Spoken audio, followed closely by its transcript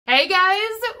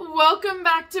guys, welcome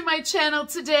back to my channel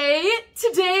today.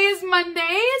 Today is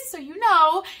Monday, so you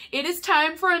know it is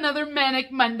time for another Manic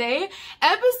Monday.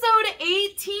 Episode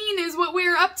 18 is what we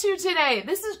are up to today.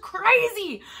 This is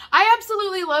crazy. I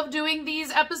absolutely love doing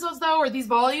these episodes though, or these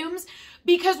volumes,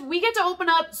 because we get to open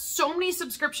up so many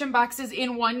subscription boxes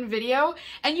in one video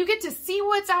and you get to see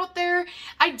what's out there.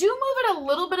 I do move at a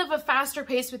little bit of a faster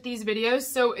pace with these videos,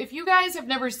 so if you guys have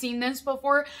never seen this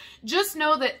before, just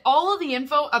know that all of the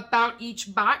info about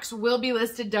each box will be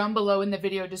listed down below in the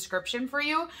video description for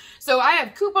you. So I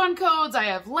have coupon codes, I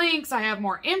have links, I have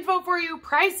more info for you,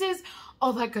 prices,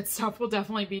 all that good stuff will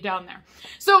definitely be down there.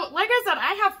 So like I said,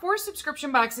 I have 4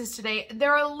 subscription boxes today.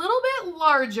 They're a little bit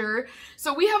larger,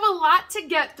 so we have a lot to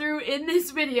get through in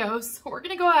this video. So we're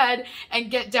gonna go ahead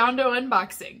and get down to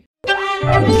unboxing.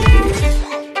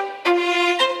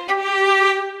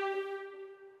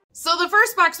 So the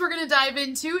first box we're going to dive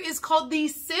into is called the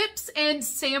Sips and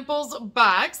Samples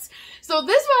box. So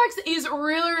this box is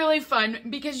really fun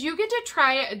because you get to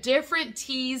try different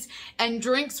teas and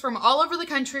drinks from all over the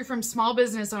country from small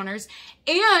business owners,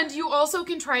 and you also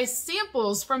can try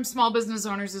samples from small business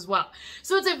owners as well.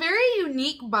 So it's a very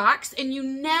unique box and you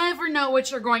never know what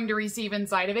you're going to receive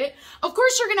inside of it. Of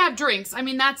course you're going to have drinks. I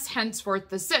mean, that's henceforth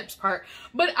the sips part.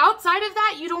 But outside of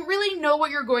that, you don't really know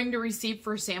what you're going to receive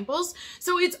for samples.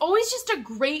 So it's always just a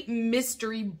great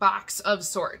mystery box of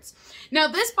sorts. Now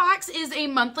this box is a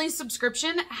monthly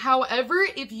subscription. However,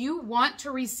 if you want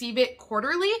to receive it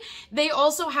quarterly, they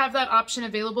also have that option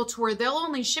available to where they'll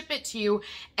only ship it to you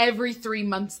every 3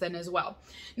 months then as well.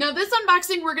 Now this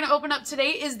unboxing we're going to open up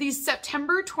today is the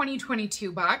September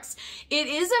 2022 box. It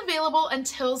is available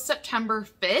until September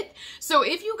 5th. So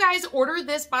if you guys order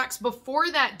this box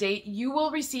before that date, you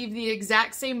will receive the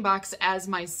exact same box as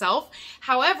myself.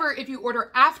 However, if you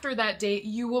order after that date,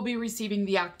 you will be receiving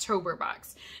the October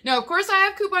box. Now, of course, I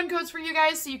have coupon codes for you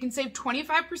guys, so you can save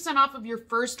 25% off of your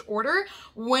first order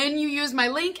when you use my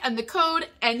link and the code,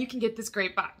 and you can get this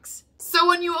great box. So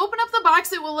when you open up the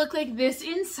box, it will look like this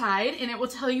inside, and it will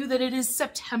tell you that it is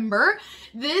September.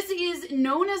 This is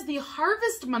known as the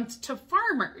harvest month to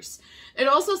farmers. It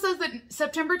also says that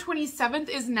September 27th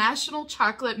is National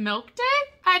Chocolate Milk Day.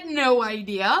 I had no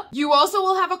idea. You also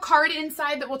will have a card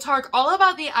inside that will talk all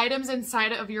about the items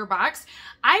inside of your box.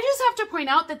 I just have to point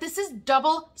out that this is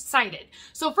double-sided.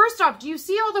 So first off, do you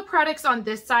see all the products on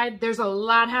this side? There's a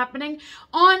lot happening.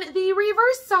 On the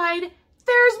reverse side,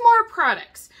 there's more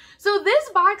products. So this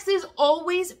box is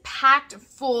always packed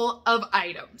full of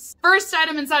items. First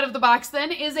item inside of the box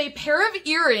then is a pair of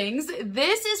earrings.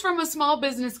 This is from a small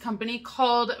business company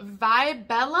called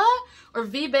Vibella or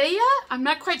Vibella. I'm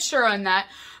not quite sure on that.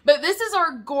 But this is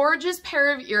our gorgeous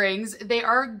pair of earrings. They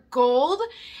are gold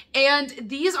and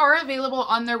these are available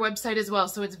on their website as well.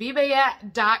 So it's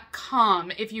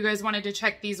vibella.com if you guys wanted to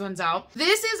check these ones out.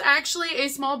 This is actually a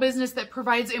small business that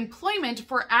provides employment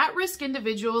for at-risk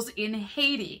individuals in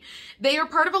Haiti. They are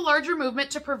part of a larger movement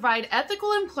to provide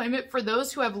ethical employment for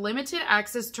those who have limited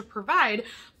access to provide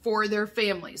for their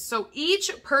families. So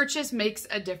each purchase makes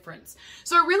a difference.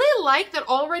 So I really like that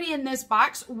already in this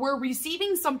box, we're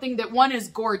receiving something that one is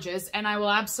gorgeous and I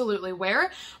will absolutely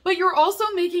wear, but you're also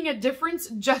making a difference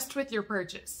just with your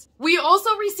purchase. We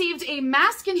also received a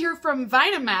mask in here from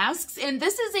Vitamasks, and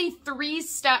this is a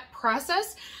 3-step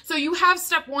process. So you have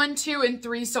step 1, 2, and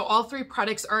 3, so all 3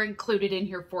 products are included in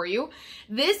here for you.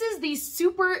 This is the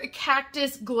Super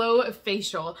Cactus Glow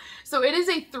Facial. So it is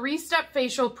a 3-step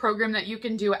facial program that you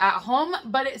can do at home,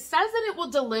 but it says that it will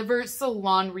deliver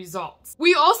salon results.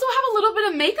 We also have a little bit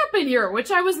of makeup in here, which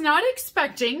I was not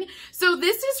expecting. So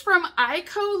this is from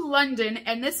Ico London,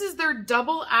 and this is their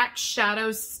Double Act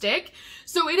Shadow Stick.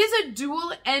 So it is a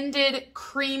dual-ended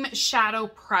cream shadow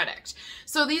product.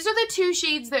 So these are the 2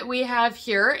 shades that we have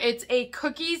here. It's a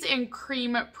cookies and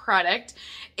cream product.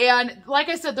 And like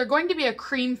I said, they're going to be a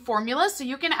cream formula, so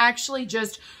you can actually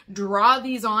just draw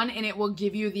these on and it will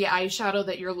give you the eyeshadow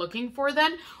that you're looking for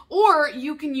then. Or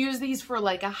you can use these for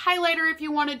like a highlighter if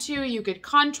you wanted to. You could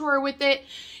contour with it.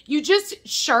 You just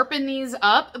sharpen these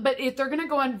up, but they're gonna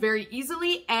go on very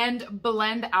easily and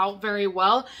blend out very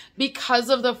well because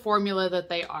of the formula that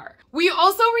they are. We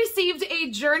also received a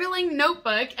journaling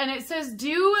notebook, and it says,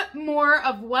 "Do more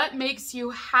of what makes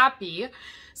you happy."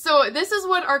 So this is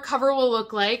what our cover will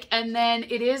look like, and then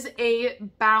it is a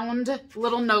bound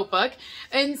little notebook.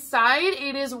 Inside,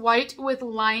 it is white with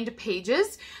lined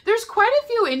pages. There's quite a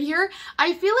few in here.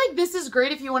 I feel like this is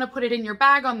great if you want to put it in your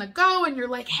bag on the go and you're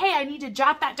like, hey, I need to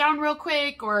jot that down real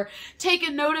quick or take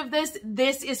a note of this.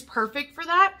 This is perfect for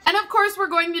that. And of course, we're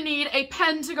going to need a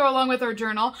pen to go along with our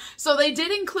journal. So they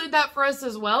did include that for us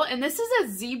as well. And this is a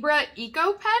Zebra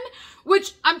Eco pen,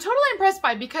 which I'm totally impressed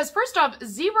by because first off,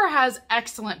 Zebra has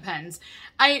excellent pens.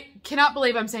 I cannot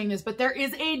believe I'm saying this, but there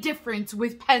is a difference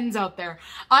with pens out there.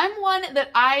 I'm one that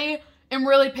I am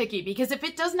really picky because if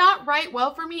it does not write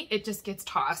well for me, it just gets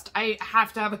tossed. I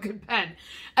have to have a good pen.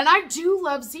 And I do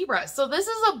love Zebra. So this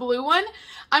is a blue one.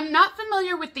 I'm not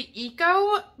familiar with the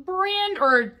Eco brand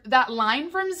or that line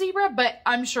from Zebra, but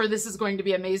I'm sure this is going to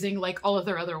be amazing like all of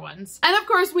their other ones. And of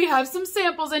course, we have some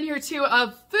samples in here too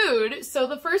of food. So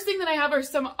the first thing that I have are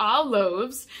some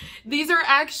olives. These are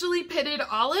actually pitted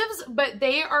olives, but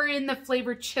they are in the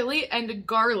flavor chili and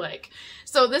garlic.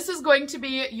 So this is going to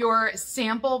be your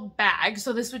sample bag.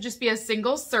 So this would just be a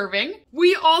single serving.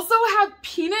 We also have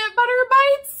peanut butter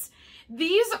bites.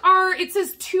 These are, it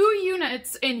says 2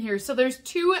 units in here. So there's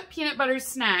 2 peanut butter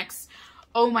snacks.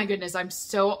 Oh my goodness, I'm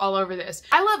so all over this.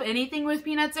 I love anything with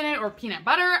peanuts in it or peanut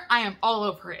butter. I am all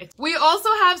over it. We also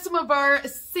have some of our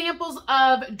samples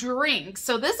of drinks.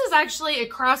 So this is actually a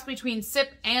cross between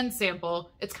sip and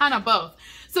sample. It's kind of both.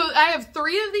 So I have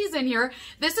 3 of these in here.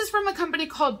 This is from a company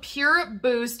called Pure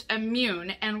Boost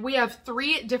Immune, and we have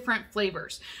 3 different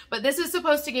flavors. But this is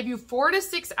supposed to give you 4 to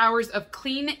 6 hours of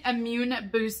clean immune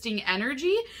boosting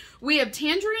energy. We have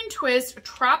Tangerine Twist,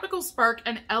 Tropical Spark,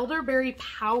 and Elderberry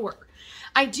Power.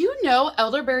 I do know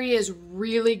elderberry is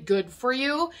really good for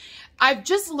you. I've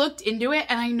just looked into it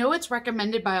and I know it's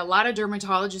recommended by a lot of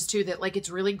dermatologists too that like it's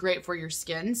really great for your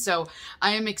skin. So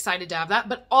I am excited to have that.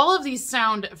 But all of these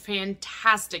sound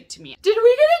fantastic to me. Did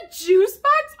we get a juice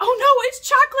box? Oh no, it's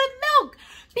chocolate milk.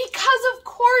 Because of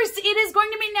course it is going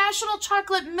to be National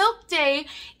Chocolate Milk Day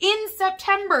in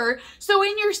September. So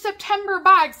in your September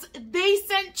box, they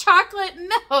sent chocolate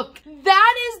milk.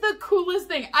 That is the coolest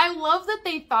thing. I love that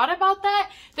they thought about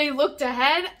that. They looked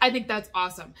ahead. I think that's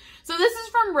awesome. So this is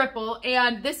from Ripple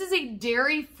and this is a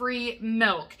dairy-free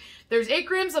milk. There's 8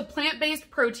 grams of plant-based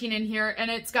protein in here and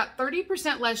it's got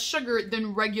 30% less sugar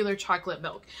than regular chocolate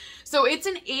milk. So it's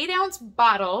an 8-ounce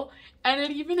bottle and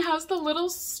it even has the little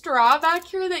straw back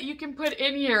here that you can put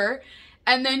in here.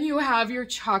 And then you have your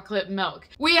chocolate milk.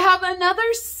 We have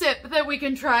another sip that we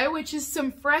can try, which is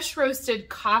some fresh roasted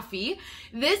coffee.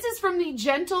 This is from the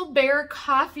Gentle Bear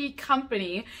Coffee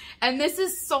Company. And this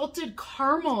is salted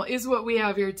caramel is what we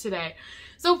have here today.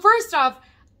 So first off,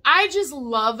 I just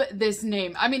love this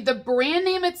name. I mean, the brand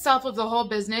name itself of the whole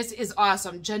business is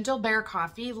awesome. Gentle Bear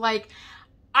Coffee. Like,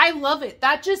 I love it.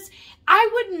 I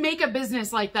would make a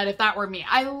business like that if that were me.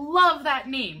 I love that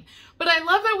name. But I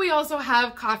love that we also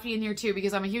have coffee in here too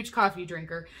because I'm a huge coffee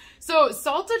drinker. So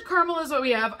salted caramel is what we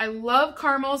have. I love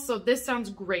caramel, so this sounds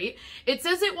great. It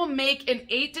says it will make an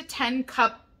 8 to 10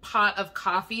 cup pot of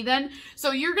coffee then. So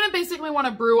you're going to basically want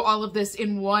to brew all of this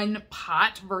in one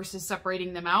pot versus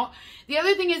separating them out. The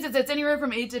other thing is it's anywhere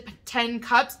from 8 to 10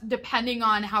 cups depending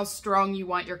on how strong you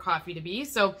want your coffee to be.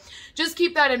 So just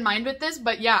keep that in mind with this.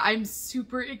 But yeah, I'm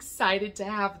super excited to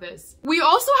have this. We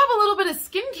also have a little bit of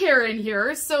skincare in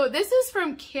here. So this is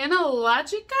from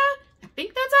Canalogica. I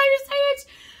think that's how you say it.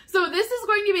 So this is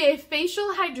going to be a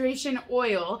facial hydration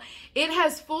oil. It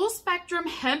has full spectrum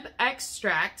hemp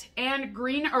extract and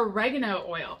green oregano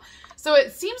oil. So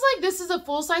it seems like this is a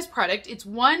full-size product. It's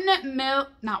 30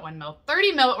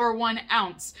 ml or 1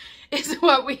 ounce is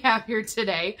what we have here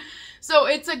today. So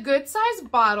it's a good size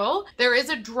bottle. There is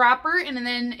a dropper and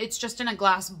then it's just in a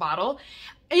glass bottle.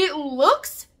 It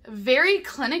looks very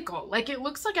clinical. Like it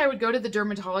looks like I would go to the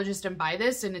dermatologist and buy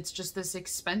this and it's just this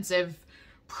expensive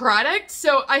product.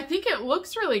 So I think it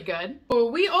looks really good.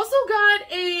 We also got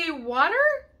a water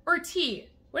or tea.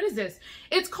 What is this?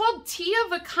 It's called Tea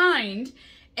of a Kind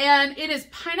and it is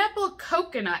pineapple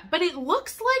coconut, but it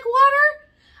looks like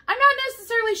water. I'm not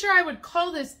necessarily sure I would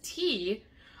call this tea.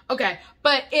 Okay,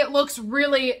 but it looks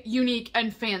really unique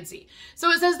and fancy.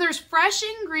 So it says there's fresh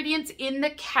ingredients in the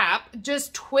cap.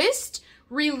 Just twist,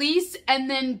 release, and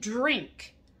then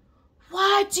drink.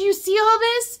 What? Do you see all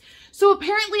this? So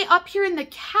apparently up here in the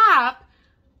cap,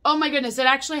 oh my goodness, it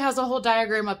actually has a whole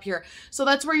diagram up here. So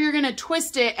that's where you're gonna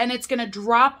twist it and it's gonna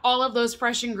drop all of those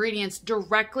fresh ingredients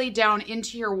directly down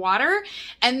into your water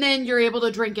and then you're able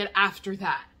to drink it after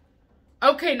that.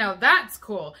 Okay, now that's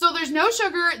cool. So there's no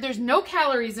sugar, there's no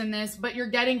calories in this, but you're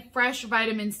getting fresh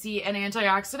vitamin C and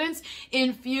antioxidants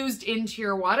infused into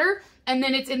your water, and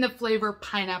then it's in the flavor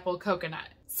pineapple coconut.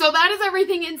 So that is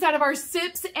everything inside of our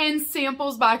Sips and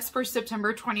Samples box for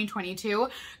September 2022.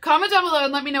 Comment down below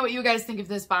and let me know what you guys think of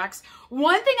this box.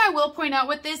 One thing I will point out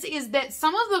with this is that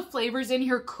some of the flavors in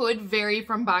here could vary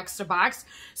from box to box.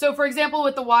 So for example,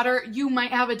 with the water, you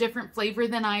might have a different flavor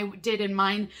than I did in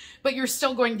mine, but you're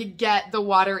still going to get the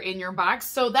water in your box.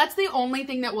 So that's the only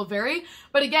thing that will vary.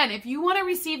 But again, if you want to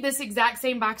receive this exact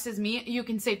same box as me, you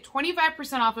can save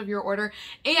 25% off of your order,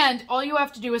 and all you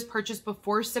have to do is purchase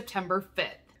before September 5th.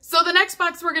 So the next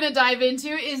box we're going to dive into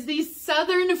is the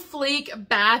Southern Fleek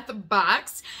Bath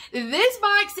Box. This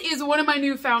box is one of my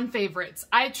newfound favorites.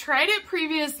 I tried it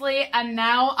previously and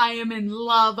now I am in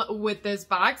love with this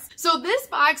box. So this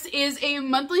box is a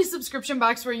monthly subscription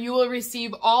box where you will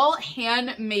receive all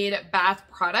handmade bath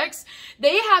products.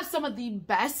 They have some of the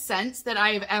best scents that I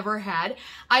have ever had.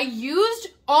 I used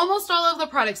almost all of the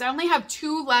products. I only have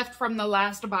 2 left from the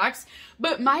last box,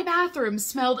 but my bathroom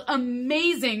smelled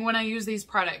amazing when I used these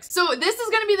products. So this is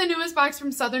going to be the newest box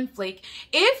from Southern Fleek.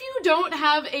 If you don't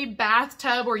have a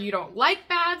bathtub or you don't like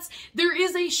baths, there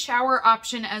is a shower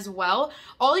option as well.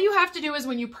 All you have to do is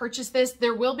when you purchase this,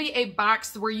 there will be a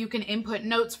box where you can input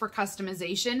notes for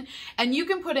customization, and you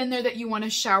can put in there that you want a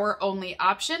shower only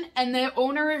option, and the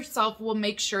owner herself will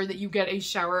make sure that you get a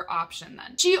shower option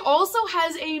then. She also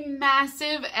has a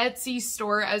massive Etsy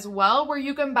store as well where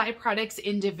you can buy products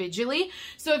individually.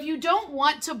 So if you don't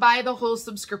want to buy the whole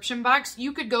subscription box,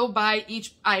 you could go buy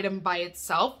each item by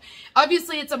itself.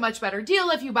 Obviously, it's a much better deal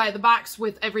if you buy the box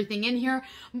with everything in here,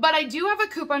 but I do have a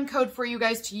coupon code for you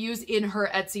guys to use in her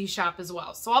Etsy shop as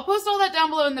well. So I'll post all that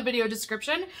down below in the video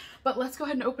description, but let's go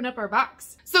ahead and open up our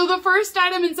box. So the first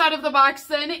item inside of the box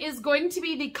then is going to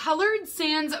be the Colored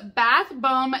Sands Bath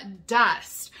Bomb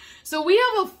Dust. So we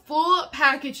have a full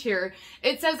package here.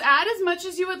 It says add as much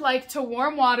as you would like to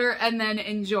warm water and then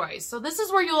enjoy. So this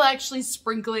is where you'll actually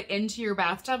sprinkle it into your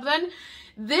bathtub then.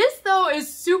 This though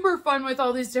is super fun with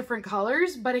all these different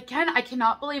colors, but again, I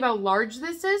cannot believe how large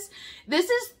this is. This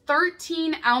is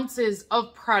 13 ounces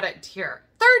of product here.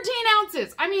 13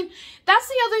 ounces. I mean, that's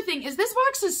the other thing is this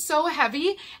box is so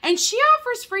heavy and she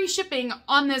offers free shipping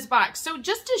on this box. So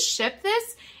just to ship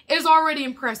this is already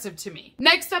impressive to me.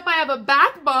 Next up, I have a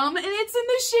bath bomb and it's in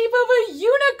the shape of a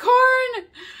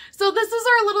unicorn. So this is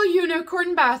our little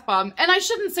unicorn bath bomb. And I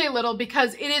shouldn't say little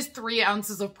because it is 3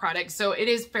 ounces of product. So it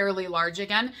is fairly large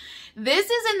again. This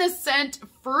is in the scent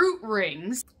Fruit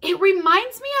Rings. It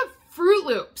reminds me of Fruit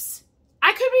Loops.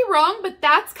 I could be wrong, but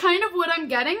that's kind of what I'm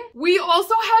getting. We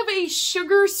also have a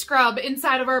sugar scrub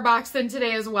inside of our box then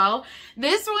today as well.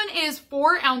 This one is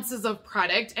 4 ounces of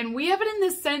product, and we have it in the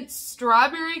scent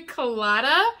Strawberry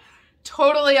Colada.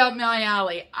 Totally up my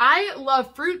alley. I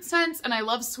love fruit scents and I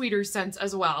love sweeter scents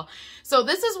as well. So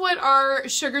this is what our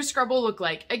sugar scrub will look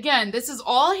like. Again, this is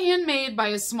all handmade by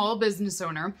a small business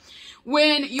owner.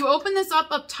 When you open this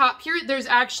up top here, there's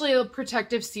actually a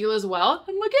protective seal as well.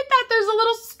 And look at that, there's a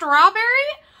little strawberry.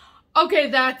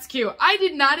 Okay, that's cute. I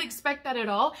did not expect that at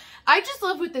all. I just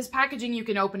love with this packaging, you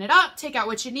can open it up, take out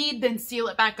what you need, then seal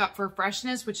it back up for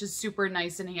freshness, which is super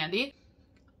nice and handy.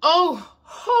 Oh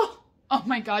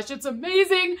my gosh, it's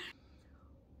amazing.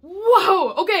 Whoa,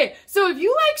 okay, so if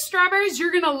you like strawberries,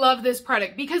 you're gonna love this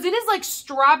product because it is like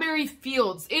strawberry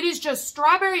fields. It is just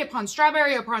strawberry upon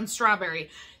strawberry upon strawberry.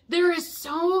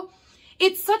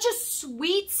 It's such a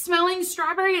sweet smelling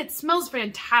strawberry. It smells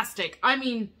fantastic. I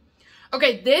mean,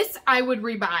 okay, this I would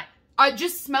rebuy.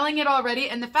 Just smelling it already,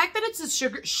 and the fact that it's a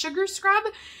sugar scrub,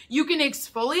 you can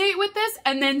exfoliate with this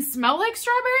and then smell like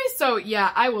strawberries. So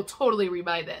yeah, I will totally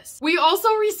rebuy this. We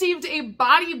also received a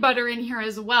body butter in here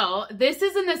as well. This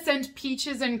is in the scent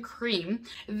Peaches and Cream.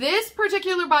 This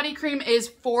particular body cream is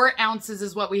 4 ounces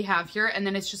is what we have here, and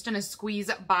then it's just in a squeeze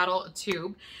bottle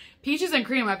tube. Peaches and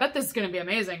Cream, I bet this is gonna be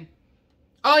amazing.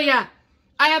 Oh yeah.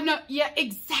 Yeah,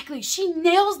 exactly. She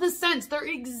nails the scents. They're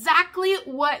exactly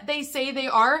what they say they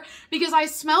are because I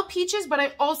smell peaches, but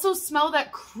I also smell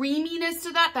that creaminess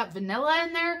to that vanilla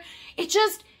in there.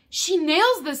 She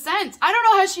nails the scents. I don't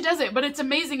know how she does it, but it's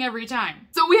amazing every time.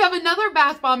 So we have another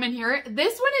bath bomb in here.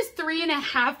 This one is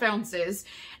 3.5 ounces.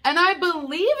 And I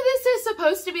believe this is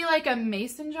supposed to be like a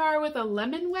mason jar with a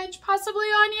lemon wedge possibly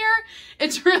on here.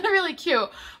 It's really, really cute.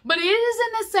 But it is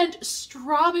in the scent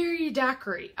Strawberry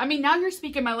Daiquiri. I mean, now you're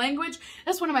speaking my language.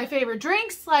 That's one of my favorite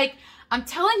drinks. Like, I'm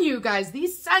telling you guys,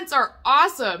 these scents are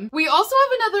awesome. We also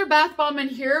have another bath bomb in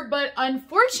here, but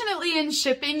unfortunately in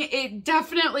shipping, it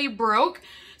definitely broke.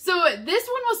 So this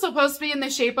one was supposed to be in the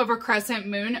shape of a crescent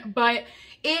moon, but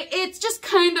it's just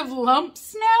kind of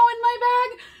lumps now in my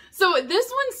bag. So this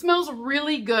one smells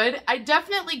really good. I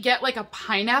definitely get like a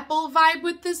pineapple vibe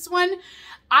with this one.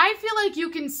 I feel like you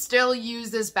can still use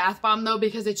this bath bomb though,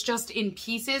 because it's just in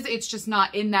pieces. It's just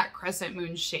not in that crescent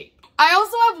moon shape. I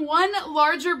also have one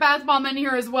larger bath bomb in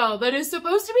here as well that is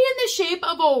supposed to be in the shape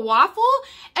of a waffle,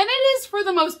 and it is for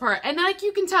the most part. And like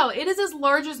you can tell, it is as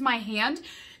large as my hand.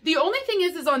 The only thing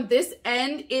is on this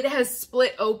end, it has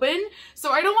split open.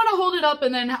 So I don't want to hold it up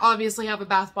and then obviously have a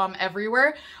bath bomb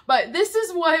everywhere. But this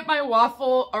is what my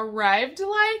waffle arrived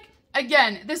like.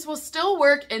 Again, this will still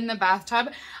work in the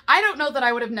bathtub. I don't know that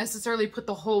I would have necessarily put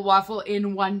the whole waffle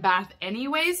in one bath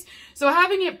anyways. So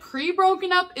having it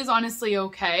pre-broken up is honestly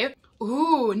okay.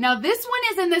 Ooh, now this one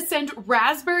is in the scent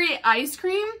raspberry ice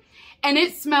cream, and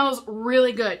it smells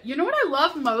really good. You know what I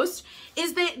love most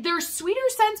is that they're sweeter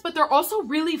scents, but they're also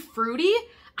really fruity.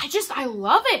 I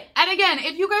love it. And again,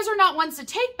 if you guys are not ones to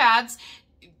take baths,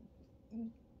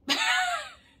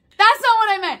 that's not what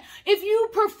I meant. If you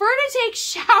prefer to take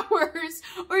showers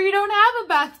or you don't have a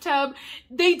bathtub,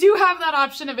 they do have that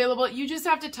option available. You just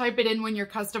have to type it in when you're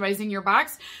customizing your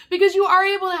box, because you are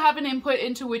able to have an input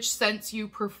into which scents you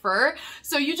prefer.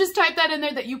 So you just type that in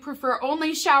there that you prefer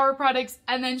only shower products,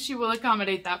 and then she will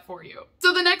accommodate that for you.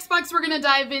 So the next box we're gonna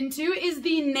dive into is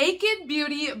the Naked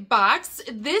Beauty box.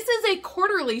 This is a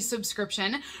quarterly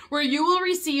subscription where you will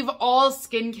receive all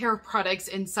skincare products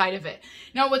inside of it.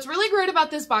 Now, what's really great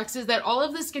about this box is that all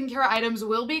of the skincare items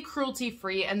will be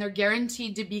cruelty-free, and they're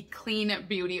guaranteed to be clean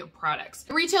beauty products.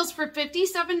 It retails for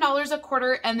 $57 a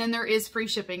quarter, and then there is free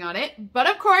shipping on it. But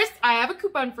of course, I have a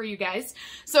coupon for you guys.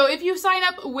 So if you sign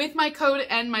up with my code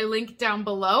and my link down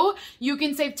below, you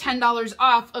can save $10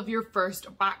 off of your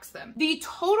first box then. The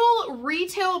total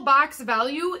retail box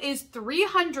value is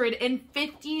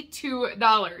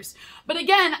 $352. But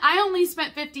again, I only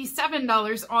spent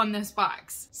 $57 on this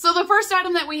box. So the first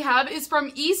item that we have is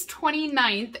from East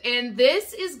 29th, and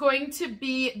this is going to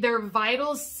be their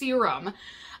Vital Serum.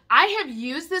 I have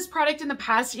used this product in the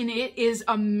past, and it is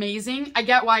amazing. I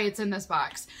get why it's in this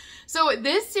box. So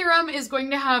this serum is going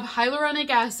to have hyaluronic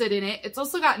acid in it. It's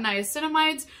also got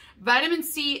niacinamides, vitamin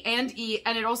C and E,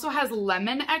 and it also has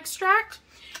lemon extract.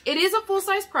 It is a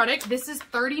full-size product. This is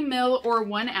 30 ml or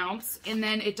 1 ounce, and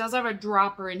then it does have a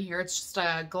dropper in here. It's just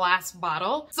a glass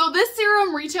bottle. So this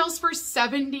serum retails for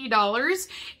 $70.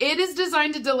 It is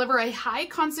designed to deliver a high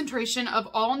concentration of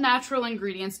all natural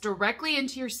ingredients directly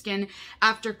into your skin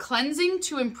after cleansing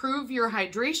to improve your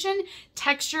hydration,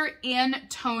 texture, and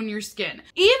tone your skin.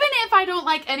 Even if I don't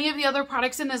like any of the other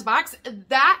products in this box,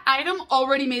 that item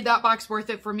already made that box worth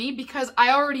it for me because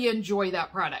I already enjoy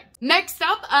that product. Next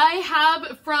up, I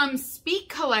have from Speak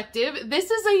Collective.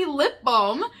 This is a lip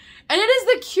balm, and it is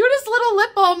the cutest little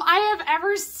lip balm I have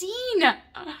ever seen.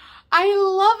 I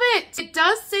love it. It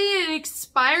does say it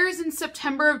expires in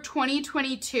September of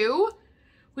 2022,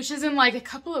 which is in like a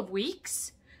couple of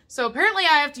weeks. So apparently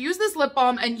I have to use this lip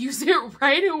balm and use it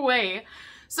right away.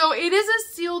 So it is a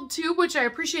sealed tube, which I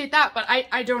appreciate that, but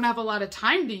I don't have a lot of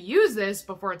time to use this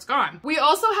before it's gone. We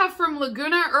also have from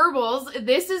Laguna Herbals,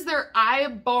 this is their eye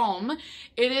balm.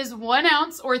 It is 1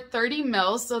 ounce or 30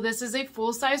 ml, so this is a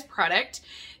full-size product.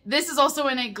 This is also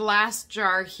in a glass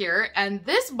jar here, and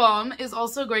this balm is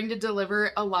also going to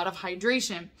deliver a lot of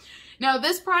hydration. Now,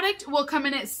 this product will come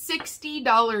in at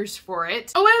 $60 for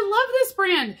it. Oh, I love this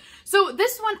brand. So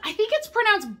this one, I think it's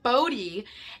pronounced Bodhi,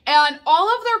 and all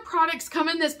of their products come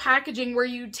in this packaging where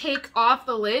you take off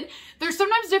the lid. They're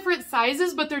sometimes different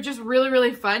sizes, but they're just really,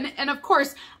 really fun. And of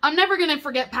course, I'm never gonna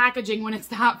forget packaging when it's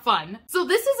that fun. So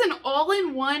this is an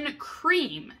all-in-one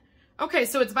cream. Okay,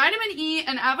 so it's vitamin E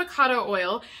and avocado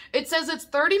oil. It says it's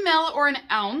 30 ml or 1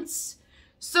 ounce.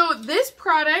 So this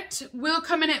product will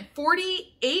come in at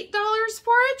 $48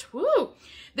 for it. Woo!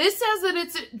 This says that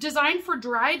it's designed for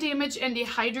dry, damaged, and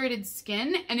dehydrated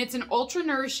skin, and it's an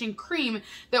ultra-nourishing cream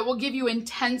that will give you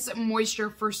intense moisture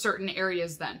for certain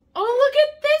areas then. Oh, look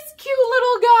at this cute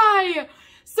little guy!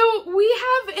 So we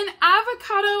have an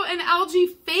avocado and algae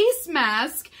face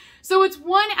mask. So it's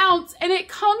 1 ounce, and it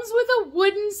comes with a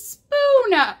wooden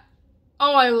spoon.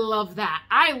 Oh, I love that.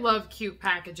 I love cute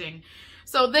packaging.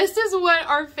 So this is what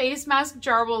our face mask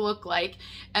jar will look like.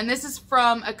 And this is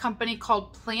from a company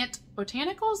called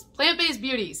Plant-Based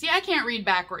Beauty. See, I can't read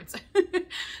backwards.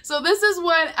 So this is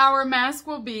what our mask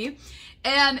will be.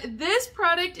 And this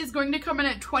product is going to come in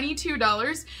at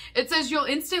 $22. It says you'll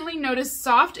instantly notice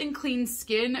soft and clean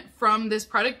skin from this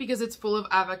product because it's full of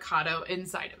avocado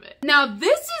inside of it. Now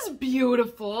this is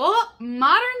beautiful.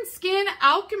 Modern Skin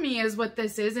Alchemy is what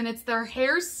this is, and it's their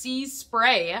Hair Sea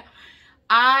Spray.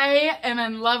 I am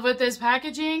in love with this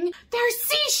packaging. There's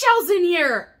seashells in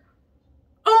here.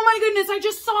 Oh my goodness, I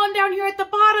just saw them down here at the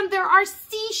bottom. There are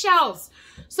seashells.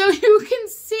 So you can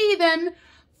see them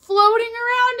floating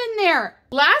around in there.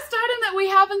 Last item that we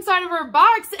have inside of our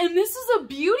box, and this is a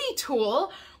beauty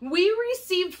tool. We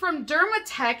received from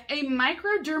Dermatech a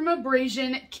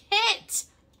microdermabrasion kit.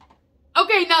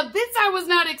 Okay, now this I was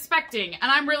not expecting,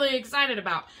 and I'm really excited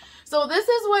about. So this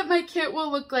is what my kit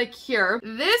will look like here.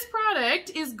 This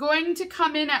product is going to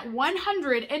come in at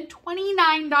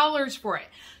 $129 for it.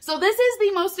 So this is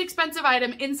the most expensive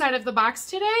item inside of the box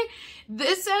today.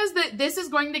 This says that this is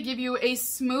going to give you a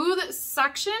smooth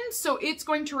suction, so it's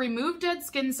going to remove dead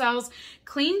skin cells,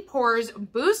 clean pores,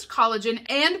 boost collagen,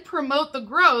 and promote the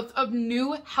growth of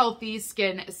new healthy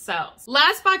skin cells.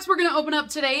 Last box we're gonna open up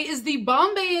today is the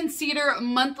Bombay Cedar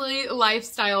monthly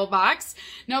lifestyle box.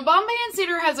 Now Bombay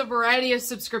Cedar has a variety of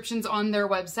subscriptions on their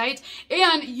website,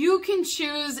 and you can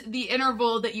choose the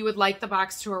interval that you would like the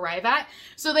box to arrive at.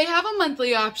 So they have a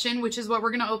monthly option, which is what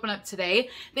we're gonna open up today.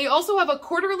 They also have a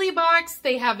quarterly box.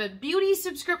 They have a beauty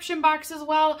subscription box as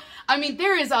well. I mean,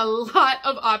 there is a lot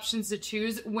of options to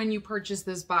choose when you purchase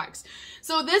this box.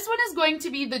 So this one is going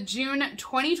to be the June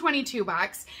 2022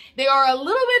 box. They are a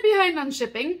little bit behind on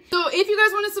shipping. So if you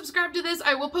guys want to subscribe to this,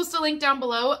 I will post a link down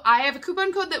below. I have a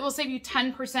coupon code that will save you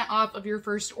 10% off of your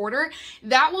first order.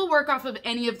 That will work off of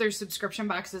any of their subscription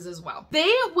boxes as well.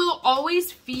 They will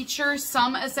always feature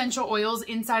some essential oils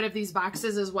inside of these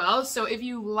boxes as well. So if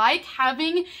you like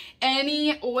having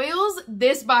any oils,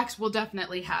 this box will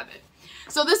definitely have it.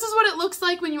 So this is what it looks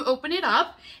like when you open it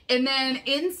up, and then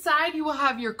inside you will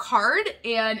have your card,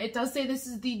 and it does say this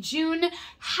is the June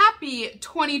Happy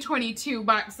 2022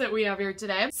 box that we have here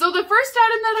today. So the first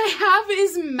item that I have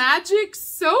is magic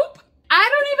soap. I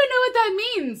don't even know what that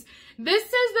means. This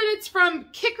says that it's from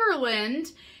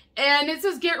Kickerland, and it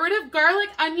says get rid of garlic,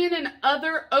 onion, and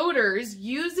other odors.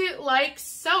 Use it like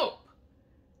soap.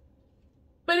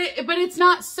 But it's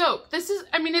not soap. This is,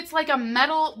 I mean, it's like a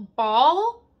metal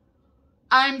ball.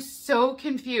 I'm so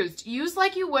confused. Use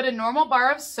like you would a normal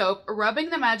bar of soap, rubbing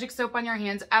the magic soap on your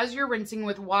hands as you're rinsing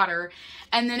with water,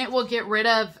 and then it will get rid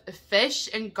of fish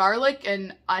and garlic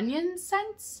and onion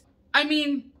scents. I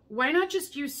mean, why not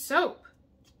just use soap?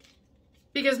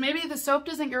 Because maybe the soap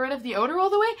doesn't get rid of the odor all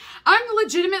the way? I'm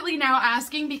legitimately now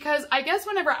asking because I guess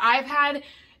whenever I've had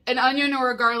an onion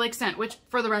or a garlic scent, which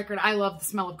for the record, I love the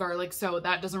smell of garlic, so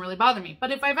that doesn't really bother me.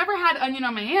 But if I've ever had onion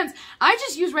on my hands, I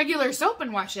just use regular soap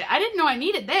and wash it. I didn't know I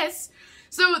needed this.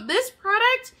 So this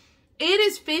product, it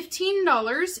is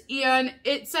 $15, and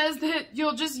it says that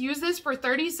you'll just use this for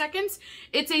 30 seconds.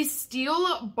 It's a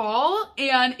steel ball,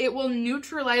 and it will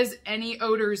neutralize any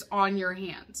odors on your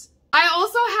hands. I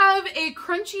also have a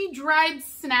crunchy dried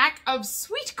snack of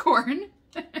sweet corn.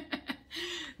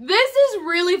 This is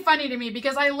really funny to me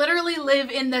because I literally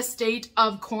live in the state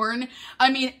of corn.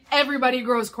 I mean, everybody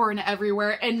grows corn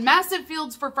everywhere and massive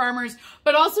fields for farmers,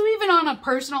 but also even on a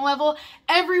personal level,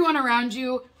 everyone around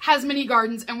you has mini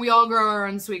gardens and we all grow our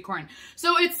own sweet corn.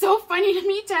 So it's so funny to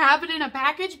me to have it in a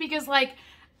package because like,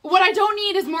 what I don't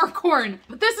need is more corn,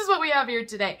 but this is what we have here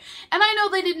today. And I know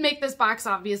they didn't make this box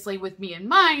obviously with me in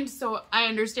mind, so I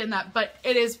understand that, but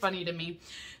it is funny to me.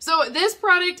 So this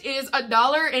product is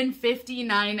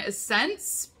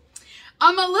 $1.59.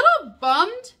 I'm a little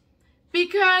bummed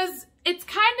because it's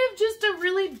kind of just a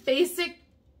really basic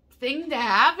thing to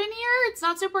have in here. It's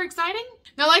not super exciting.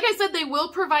 Now, like I said, they will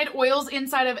provide oils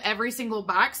inside of every single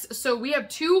box. So we have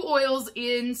 2 oils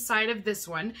inside of this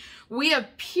one. We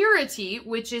have Purity,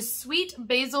 which is sweet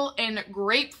basil and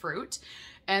grapefruit.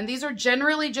 And these are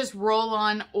generally just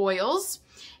roll-on oils.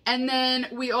 And then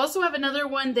we also have another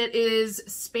one that is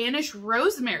Spanish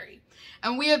rosemary.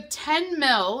 And we have 10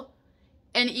 ml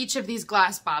in each of these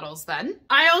glass bottles then.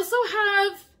 I also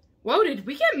have, whoa, did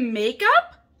we get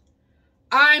makeup?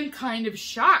 I'm kind of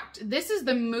shocked. This is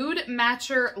the Mood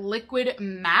Matcher Liquid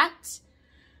Matte.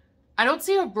 I don't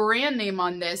see a brand name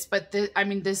on this, but I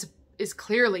mean, this is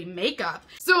clearly makeup.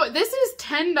 So this is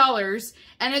 $10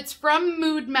 and it's from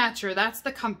Mood Matcher. That's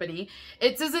the company.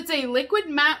 It says it's a liquid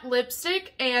matte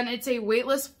lipstick and it's a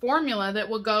weightless formula that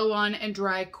will go on and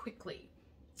dry quickly.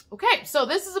 Okay, so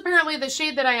this is apparently the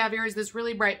shade that I have here is this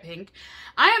really bright pink.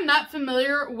 I am not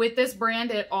familiar with this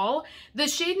brand at all. The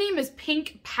shade name is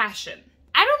Pink Passion.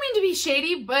 I don't mean to be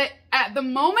shady, but at the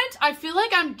moment, I feel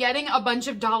like I'm getting a bunch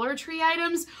of Dollar Tree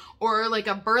items or like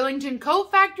a Burlington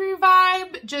Coat Factory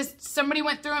vibe. Just somebody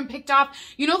went through and picked off,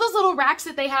 you know those little racks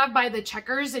that they have by the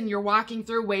checkers and you're walking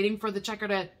through waiting for the checker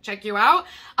to check you out?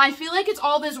 I feel like it's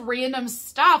all this random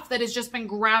stuff that has just been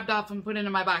grabbed off and put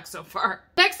into my box so far.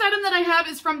 Next item that I have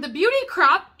is from the Beauty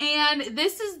Crop, and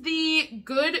this is the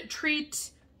Good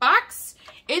Treat box.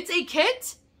 It's a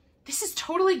kit. This is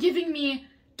totally giving me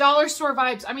dollar store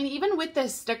vibes. I mean, even with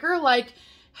this sticker, like,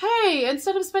 hey,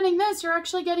 instead of spending this, you're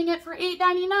actually getting it for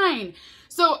 $8.99.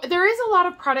 So there is a lot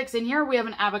of products in here. We have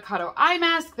an avocado eye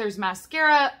mask, there's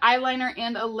mascara, eyeliner,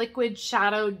 and a liquid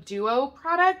shadow duo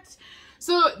product.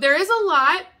 So there is a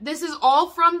lot. This is all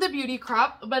from the Beauty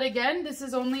Crop, but again, this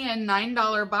is only a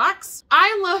 $9 box.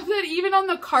 I love that even on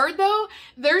the card though,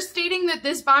 they're stating that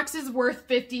this box is worth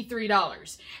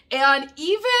 $53. And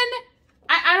even,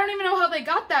 I don't even know how they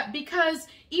got that, because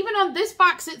even on this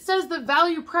box, it says the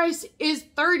value price is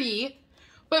 $30,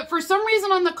 but for some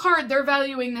reason on the card, they're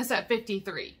valuing this at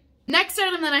 $53. Next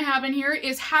item that I have in here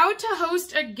is how to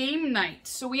host a game night.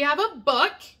 So we have a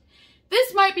book.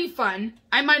 This might be fun.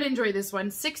 I might enjoy this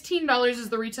one. $16 is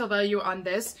the retail value on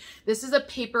this. This is a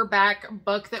paperback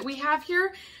book that we have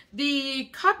here. The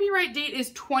copyright date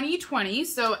is 2020,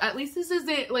 so at least this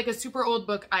isn't like a super old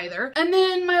book either. And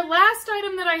then my last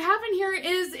item that I have in here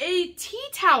is a tea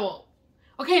towel.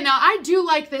 Okay, now I do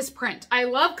like this print. I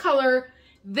love color.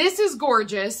 This is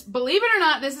gorgeous. Believe it or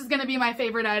not, this is gonna be my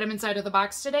favorite item inside of the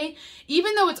box today.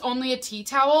 Even though it's only a tea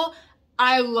towel,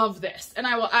 I love this, and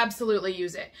I will absolutely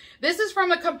use it. This is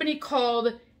from a company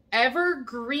called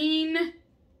Evergreen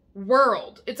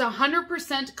World. It's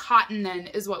 100% cotton then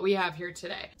is what we have here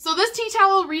today. So this tea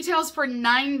towel retails for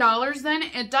 $9 then.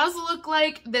 It does look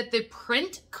like that the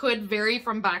print could vary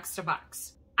from box to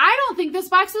box. I don't think this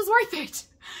box is worth it.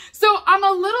 So I'm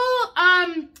a little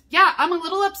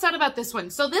upset about this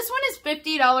one. So this one is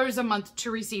 $50 a month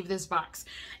to receive this box.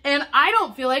 And I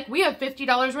don't feel like we have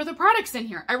 $50 worth of products in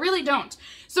here. I really don't.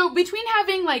 So between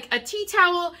having like a tea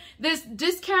towel, this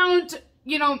discount,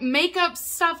 you know, makeup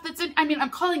stuff that's in, I mean, I'm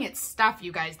calling it stuff,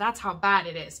 you guys. That's how bad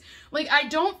it is. Like, I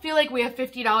don't feel like we have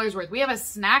 $50 worth. We have a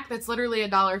snack that's literally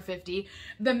 $1.50.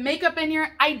 The makeup in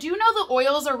here, I do know the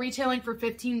oils are retailing for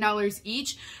 $15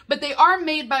 each, but they are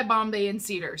made by Bombay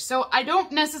Cedar. So I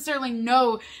don't necessarily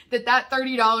know that that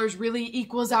 $30 really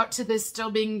equals out to this still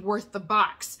being worth the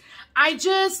box.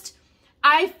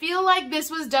 I feel like this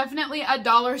was definitely a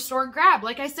dollar store grab.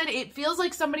 Like I said, it feels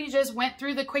like somebody just went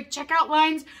through the quick checkout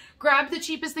lines, grabbed the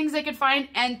cheapest things they could find,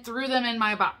 and threw them in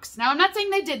my box. Now, I'm not saying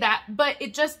they did that, but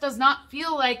it just does not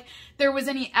feel like there was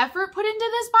any effort put into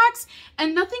this box,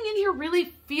 and nothing in here really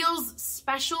feels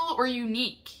special or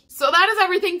unique. So that is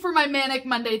everything for my Manic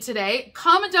Monday today.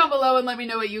 Comment down below and let me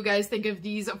know what you guys think of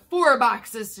these 4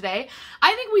 boxes today.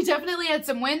 I think we definitely had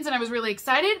some wins and I was really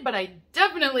excited, but I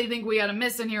definitely think we had a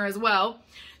miss in here as well.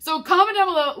 So comment down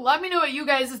below, let me know what you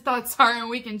guys' thoughts are and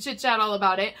we can chit chat all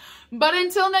about it. But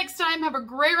until next time, have a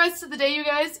great rest of the day, you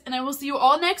guys, and I will see you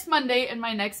all next Monday in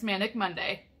my next Manic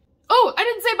Monday. Oh, I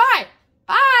didn't say bye.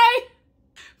 Bye.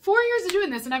 4 years of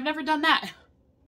doing this and I've never done that.